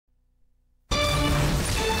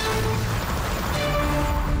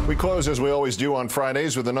We close, as we always do on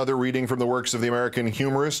Fridays, with another reading from the works of the American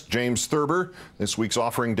humorist James Thurber. This week's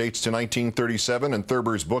offering dates to 1937 and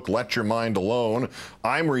Thurber's book, Let Your Mind Alone.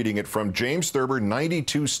 I'm reading it from James Thurber,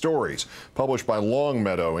 92 Stories, published by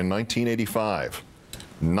Longmeadow in 1985.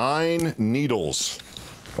 9 Needles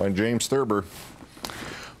by James Thurber.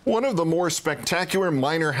 One of the more spectacular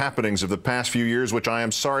minor happenings of the past few years, which I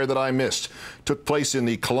am sorry that I missed, took place in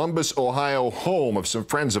the Columbus, Ohio home of some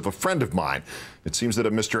friends of a friend of mine. It seems that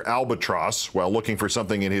a Mr. Albatross, while looking for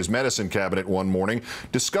something in his medicine cabinet one morning,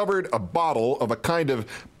 discovered a bottle of a kind of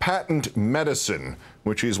patent medicine,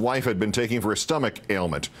 which his wife had been taking for a stomach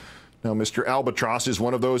ailment. Now, Mr. Albatross is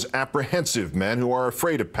one of those apprehensive men who are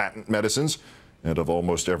afraid of patent medicines and of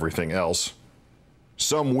almost everything else.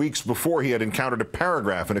 Some weeks before, he had encountered a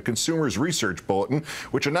paragraph in a consumer's research bulletin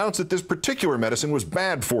which announced that this particular medicine was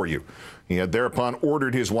bad for you. He had thereupon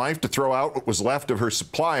ordered his wife to throw out what was left of her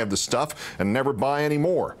supply of the stuff and never buy any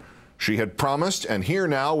more. She had promised, and here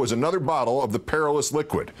now was another bottle of the perilous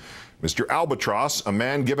liquid. Mr. Albatross, a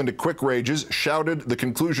man given to quick rages, shouted the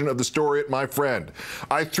conclusion of the story at my friend.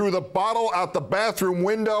 "I threw the bottle out the bathroom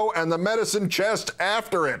window and the medicine chest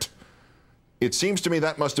after it." It seems to me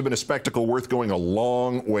that must have been a spectacle worth going a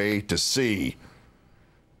long way to see.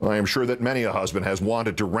 I am sure that many a husband has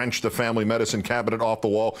wanted to wrench the family medicine cabinet off the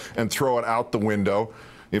wall and throw it out the window,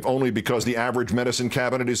 if only because the average medicine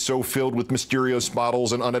cabinet is so filled with mysterious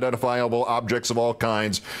bottles and unidentifiable objects of all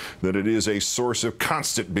kinds that it is a source of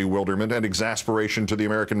constant bewilderment and exasperation to the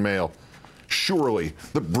American male. Surely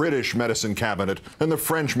the British medicine cabinet and the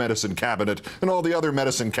French medicine cabinet and all the other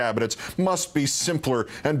medicine cabinets must be simpler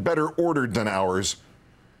and better ordered than ours.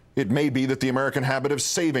 It may be that the American habit of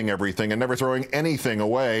saving everything and never throwing anything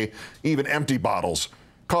away, even empty bottles,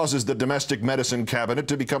 causes the domestic medicine cabinet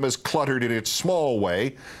to become as cluttered in its small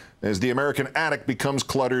way as the American attic becomes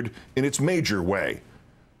cluttered in its major way.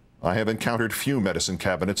 I have encountered few medicine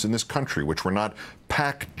cabinets in this country which were not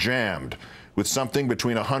pack-jammed with something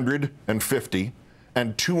between 150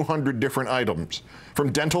 and 200 different items,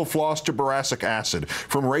 from dental floss to boracic acid,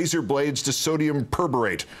 from razor blades to sodium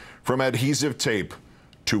perborate, from adhesive tape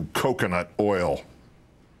to coconut oil.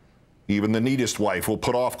 Even the neatest wife will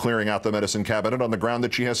put off clearing out the medicine cabinet on the ground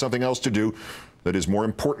that she has something else to do that is more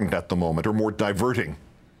important at the moment or more diverting.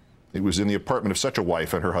 It was in the apartment of such a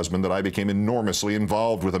wife and her husband that I became enormously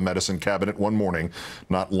involved with a medicine cabinet one morning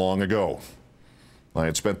not long ago. I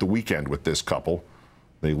had spent the weekend with this couple.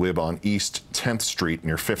 They live on East 10th Street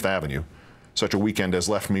near 5th Avenue. Such a weekend has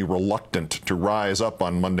left me reluctant to rise up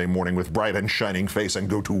on Monday morning with bright and shining face and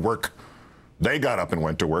go to work. They got up and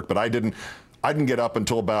went to work, but I didn't get up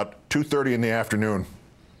until about 2:30 in the afternoon.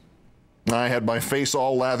 I had my face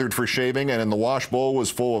all lathered for shaving, and in the wash bowl was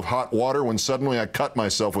full of hot water when suddenly I cut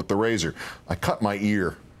myself with the razor. I cut my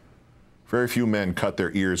ear. Very few men cut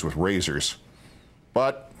their ears with razors.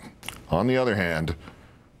 But on the other hand,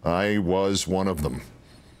 I was one of them.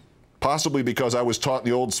 Possibly because I was taught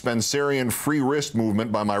the old Spencerian free wrist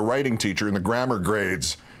movement by my writing teacher in the grammar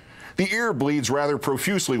grades. The ear bleeds rather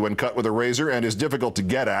profusely when cut with a razor and is difficult to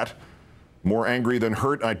get at. More angry than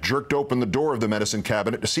hurt, I jerked open the door of the medicine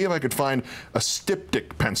cabinet to see if I could find a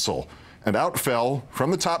styptic pencil, and out fell,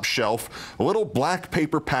 from the top shelf, a little black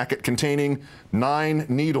paper packet containing 9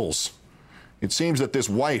 needles. It seems that this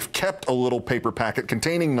wife kept a little paper packet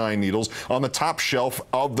containing 9 needles on the top shelf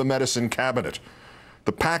of the medicine cabinet.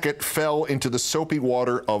 The packet fell into the soapy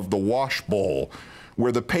water of the wash bowl,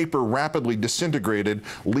 where the paper rapidly disintegrated,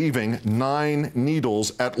 leaving 9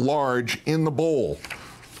 needles at large in the bowl.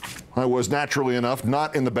 I was, naturally enough,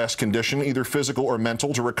 not in the best condition, either physical or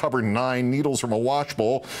mental, to recover 9 needles from a wash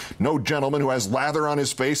bowl. No gentleman who has lather on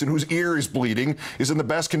his face and whose ear is bleeding is in the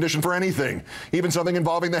best condition for anything, even something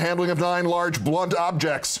involving the handling of 9 large, blunt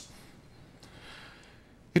objects.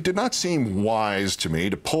 It did not seem wise to me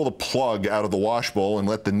to pull the plug out of the wash bowl and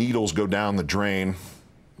let the needles go down the drain.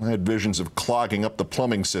 I had visions of clogging up the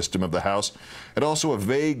plumbing system of the house, and also a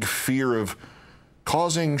vague fear of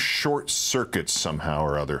causing short circuits somehow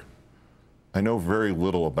or other. I know very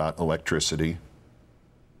little about electricity,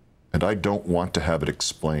 and I don't want to have it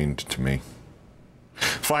explained to me.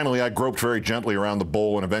 Finally, I groped very gently around the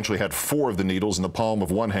bowl and eventually had 4 of the needles in the palm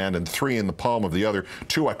of one hand and 3 in the palm of the other.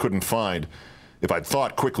 2 I couldn't find. If I'd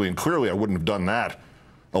thought quickly and clearly, I wouldn't have done that.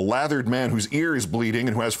 A lathered man whose ear is bleeding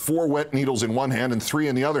and who has 4 wet needles in one hand and 3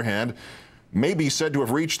 in the other hand may be said to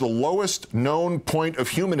have reached the lowest known point of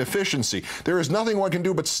human efficiency. There is nothing one can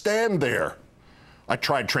do but stand there. I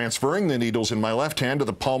tried transferring the needles in my left hand to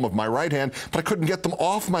the palm of my right hand, but I couldn't get them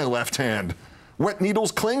off my left hand. Wet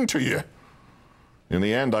needles cling to you. In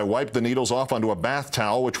the end, I wiped the needles off onto a bath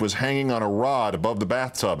towel which was hanging on a rod above the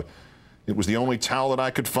bathtub. It was the only towel that I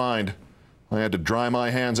could find. I had to dry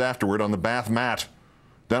my hands afterward on the bath mat.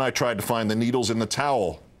 Then I tried to find the needles in the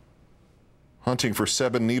towel. Hunting for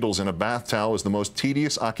 7 needles in a bath towel is the most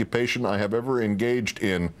tedious occupation I have ever engaged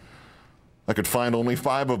in. I could find only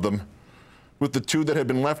 5 of them. With the 2 that had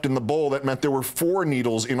been left in the bowl, that meant there were 4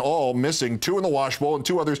 needles in all missing, 2 in the wash bowl and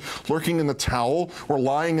 2 others lurking in the towel or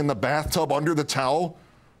lying in the bathtub under the towel.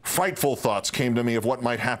 Frightful thoughts came to me of what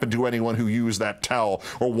might happen to anyone who used that towel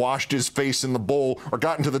or washed his face in the bowl or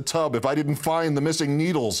got into the tub if I didn't find the missing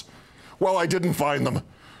needles. Well, I didn't find them.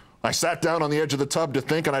 I sat down on the edge of the tub to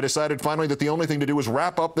think, and I decided finally that the only thing to do was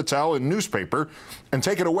wrap up the towel in newspaper and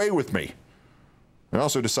take it away with me. I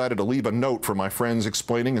also decided to leave a note for my friends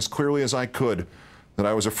explaining as clearly as I could that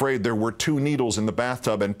I was afraid there were 2 needles in the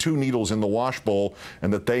bathtub and 2 needles in the wash bowl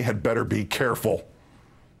and that they had better be careful.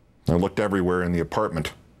 I looked everywhere in the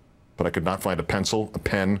apartment, but I could not find a pencil, a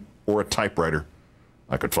pen, or a typewriter.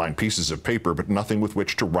 I could find pieces of paper, but nothing with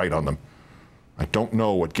which to write on them. I don't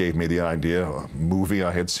know what gave me the idea, a movie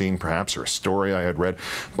I had seen perhaps, or a story I had read,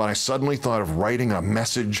 but I suddenly thought of writing a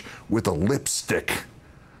message with a lipstick.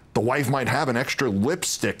 The wife might have an extra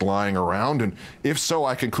lipstick lying around, and if so,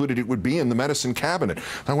 I concluded it would be in the medicine cabinet.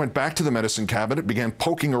 I went back to the medicine cabinet, began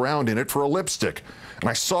poking around in it for a lipstick, and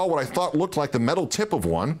I saw what I thought looked like the metal tip of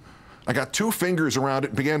one. I got 2 fingers around it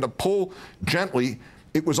and began to pull gently.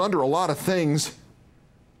 It was under a lot of things.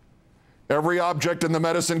 Every object in the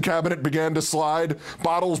medicine cabinet began to slide.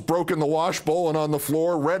 Bottles broke in the wash bowl and on the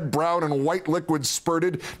floor. Red, brown, and white liquids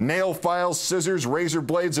spurted. Nail files, scissors, razor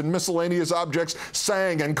blades, and miscellaneous objects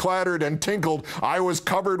sang and clattered and tinkled. I was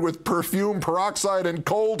covered with perfume, peroxide, and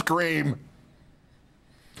cold cream.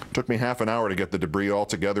 It took me half an hour to get the debris all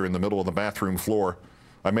together in the middle of the bathroom floor.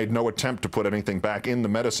 I made no attempt to put anything back in the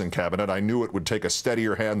medicine cabinet. I knew it would take a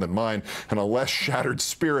steadier hand than mine and a less shattered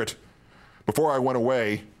spirit. Before I went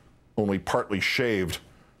away, only partly shaved,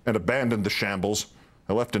 and abandoned the shambles,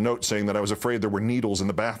 I left a note saying that I was afraid there were needles in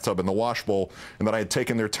the bathtub and the wash bowl, and that I had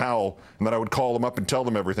taken their towel, and that I would call them up and tell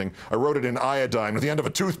them everything. I wrote it in iodine with the end of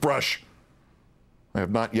a toothbrush. I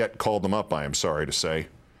have not yet called them up, I am sorry to say.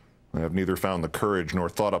 I have neither found the courage nor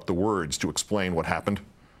thought up the words to explain what happened.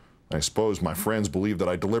 I suppose my friends believe that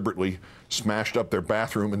I deliberately smashed up their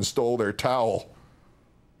bathroom and stole their towel.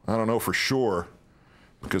 I don't know for sure,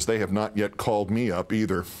 because they have not yet called me up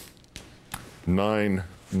either. 9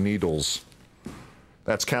 needles.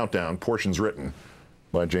 That's Countdown, portions written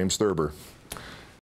by James Thurber.